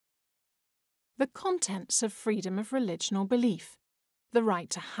the contents of freedom of religion or belief, the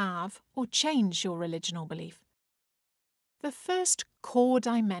right to have or change your religion or belief. The first core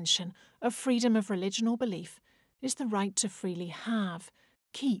dimension of freedom of religion or belief is the right to freely have,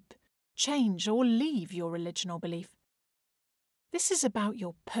 keep, change or leave your religion or belief. This is about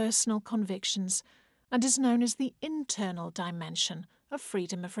your personal convictions and is known as the internal dimension of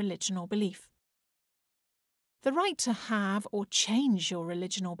freedom of religion or belief. The right to have or change your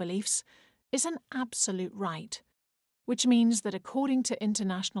religion or beliefs is an absolute right, which means that according to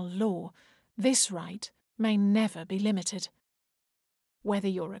international law, this right may never be limited. Whether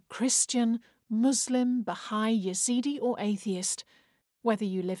you're a Christian, Muslim, Baha'i, Yazidi or atheist, whether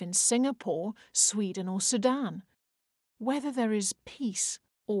you live in Singapore, Sweden or Sudan, whether there is peace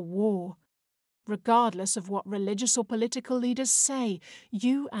or war, regardless of what religious or political leaders say,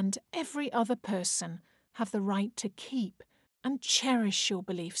 you and every other person have the right to keep and cherish your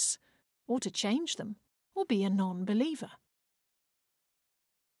beliefs, or to change them, or be a non-believer.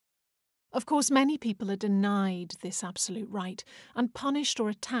 Of course, many people are denied this absolute right and punished or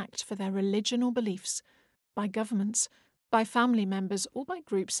attacked for their religion or beliefs by governments, by family members, or by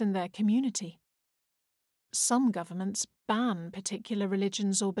groups in their community. Some governments ban particular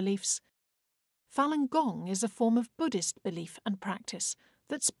religions or beliefs. Falun Gong is a form of Buddhist belief and practice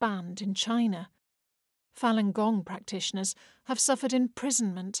that's banned in China. Falun Gong practitioners have suffered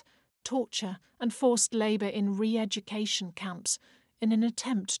imprisonment, torture, and forced labour in re-education camps in an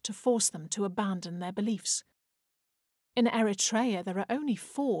attempt to force them to abandon their beliefs. In Eritrea, there are only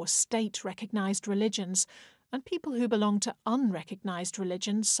 4 state-recognised religions, and people who belong to unrecognised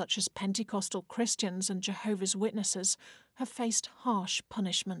religions such as Pentecostal Christians and Jehovah's Witnesses have faced harsh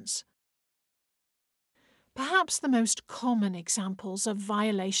punishments. Perhaps the most common examples of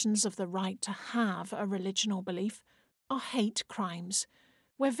violations of the right to have a religion or belief are hate crimes,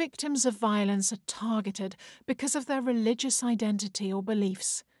 where victims of violence are targeted because of their religious identity or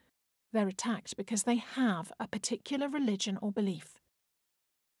beliefs. They're attacked because they have a particular religion or belief.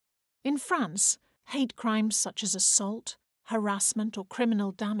 In France, hate crimes such as assault, harassment or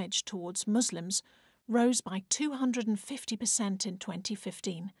criminal damage towards Muslims rose by 250% in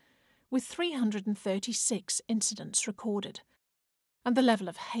 2015, with 336 incidents recorded. And the level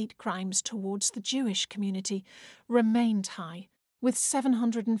of hate crimes towards the Jewish community remained high, with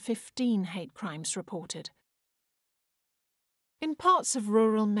 715 hate crimes reported. In parts of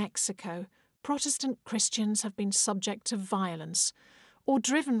rural Mexico, Protestant Christians have been subject to violence or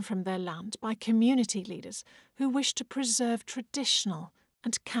driven from their land by community leaders who wish to preserve traditional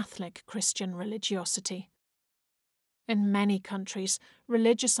and Catholic Christian religiosity. In many countries,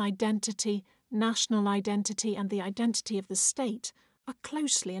 religious identity, national identity, and the identity of the state are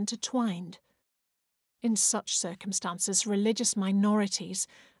closely intertwined. In such circumstances, religious minorities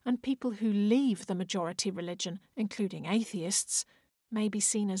and people who leave the majority religion, including atheists, may be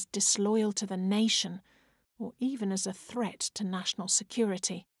seen as disloyal to the nation or even as a threat to national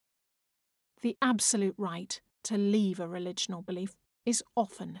security. The absolute right to leave a religion or belief is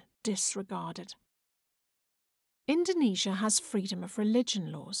often disregarded. Indonesia has freedom of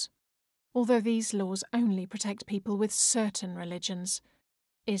religion laws, although these laws only protect people with certain religions: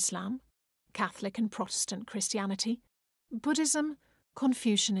 Islam, Catholic and Protestant Christianity, Buddhism,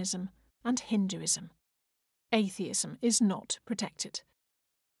 Confucianism, and Hinduism. Atheism is not protected.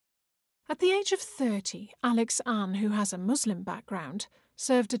 At the age of 30, Alex Ann, who has a Muslim background,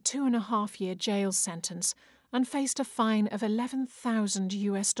 served a 2.5-year jail sentence and faced a fine of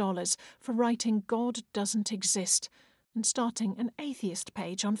 $11,000 for writing "God doesn't exist" and starting an atheist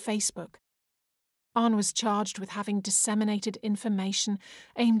page on Facebook. Ann was charged with having disseminated information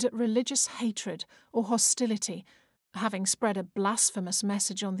aimed at religious hatred or hostility, having spread a blasphemous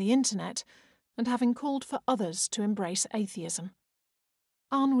message on the internet, and having called for others to embrace atheism.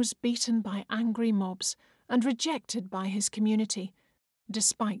 Ann was beaten by angry mobs and rejected by his community,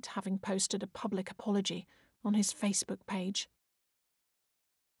 despite having posted a public apology on his Facebook page.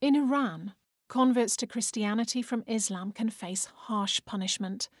 In Iran, converts to Christianity from Islam can face harsh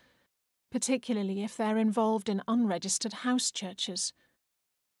punishment, particularly if they're involved in unregistered house churches.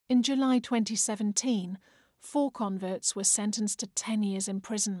 In July 2017, 4 converts were sentenced to 10 years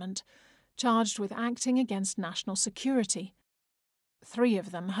imprisonment, charged with acting against national security. 3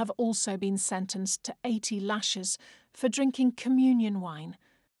 of them have also been sentenced to 80 lashes for drinking communion wine,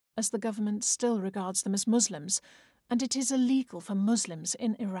 as the government still regards them as Muslims, and it is illegal for Muslims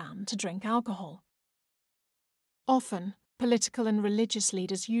in Iran to drink alcohol. Often, political and religious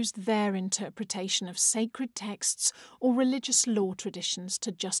leaders used their interpretation of sacred texts or religious law traditions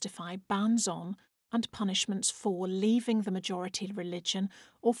to justify bans on and punishments for leaving the majority religion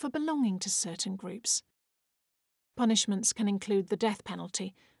or for belonging to certain groups. Punishments can include the death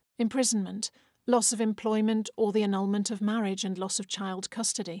penalty, imprisonment, loss of employment, or the annulment of marriage and loss of child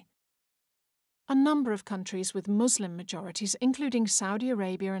custody. A number of countries with Muslim majorities, including Saudi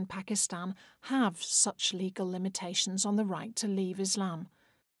Arabia and Pakistan, have such legal limitations on the right to leave Islam.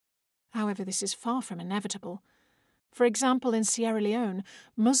 However, this is far from inevitable. For example, in Sierra Leone,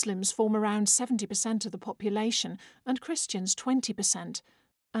 Muslims form around 70% of the population and Christians 20%,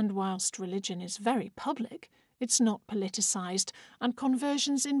 and whilst religion is very public, it's not politicised, and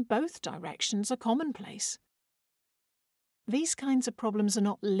conversions in both directions are commonplace. These kinds of problems are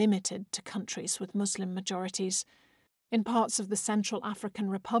not limited to countries with Muslim majorities. In parts of the Central African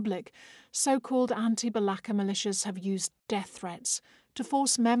Republic, so-called anti-Balaka militias have used death threats to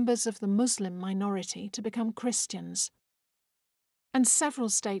force members of the Muslim minority to become Christians. And several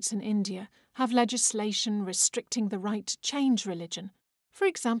states in India have legislation restricting the right to change religion, for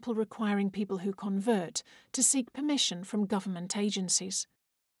example requiring people who convert to seek permission from government agencies.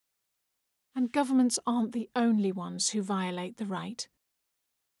 And governments aren't the only ones who violate the right.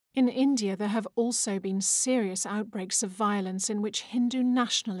 In India, there have also been serious outbreaks of violence in which Hindu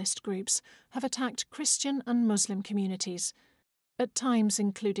nationalist groups have attacked Christian and Muslim communities, at times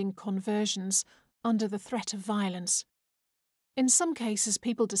including conversions under the threat of violence. In some cases,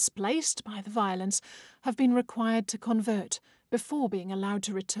 people displaced by the violence have been required to convert before being allowed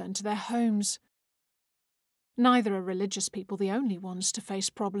to return to their homes. Neither are religious people the only ones to face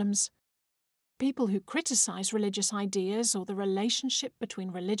problems. People who criticise religious ideas or the relationship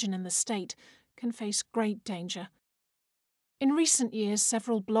between religion and the state can face great danger. In recent years,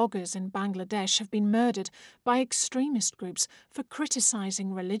 several bloggers in Bangladesh have been murdered by extremist groups for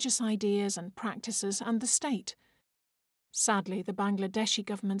criticising religious ideas and practices and the state. Sadly, the Bangladeshi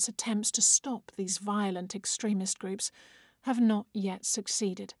government's attempts to stop these violent extremist groups have not yet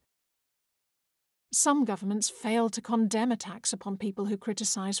succeeded. Some governments fail to condemn attacks upon people who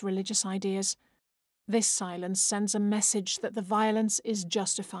criticise religious ideas. This silence sends a message that the violence is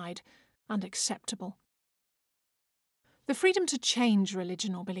justified and acceptable. The freedom to change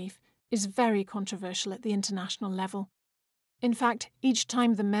religion or belief is very controversial at the international level. In fact, each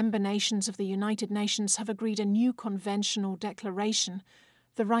time the member nations of the United Nations have agreed a new convention or declaration,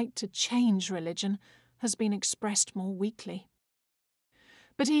 the right to change religion has been expressed more weakly.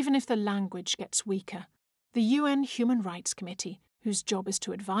 But even if the language gets weaker, the UN Human Rights Committee, whose job is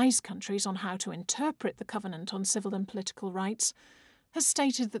to advise countries on how to interpret the Covenant on Civil and Political Rights, has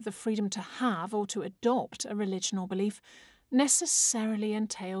stated that the freedom to have or to adopt a religion or belief necessarily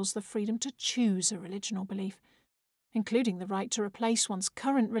entails the freedom to choose a religion or belief, including the right to replace one's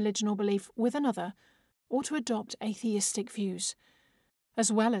current religion or belief with another, or to adopt atheistic views,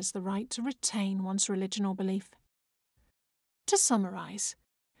 as well as the right to retain one's religion or belief. To summarise,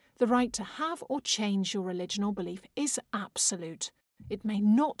 the right to have or change your religion or belief is absolute. It may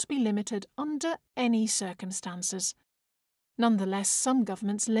not be limited under any circumstances. Nonetheless, some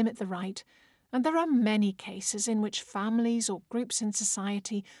governments limit the right, and there are many cases in which families or groups in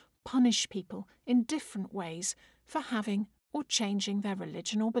society punish people in different ways for having or changing their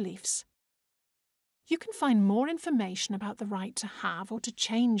religion or beliefs. You can find more information about the right to have or to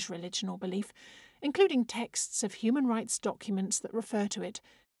change religion or belief, including texts of human rights documents that refer to it,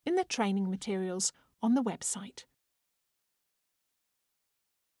 in the training materials on the website.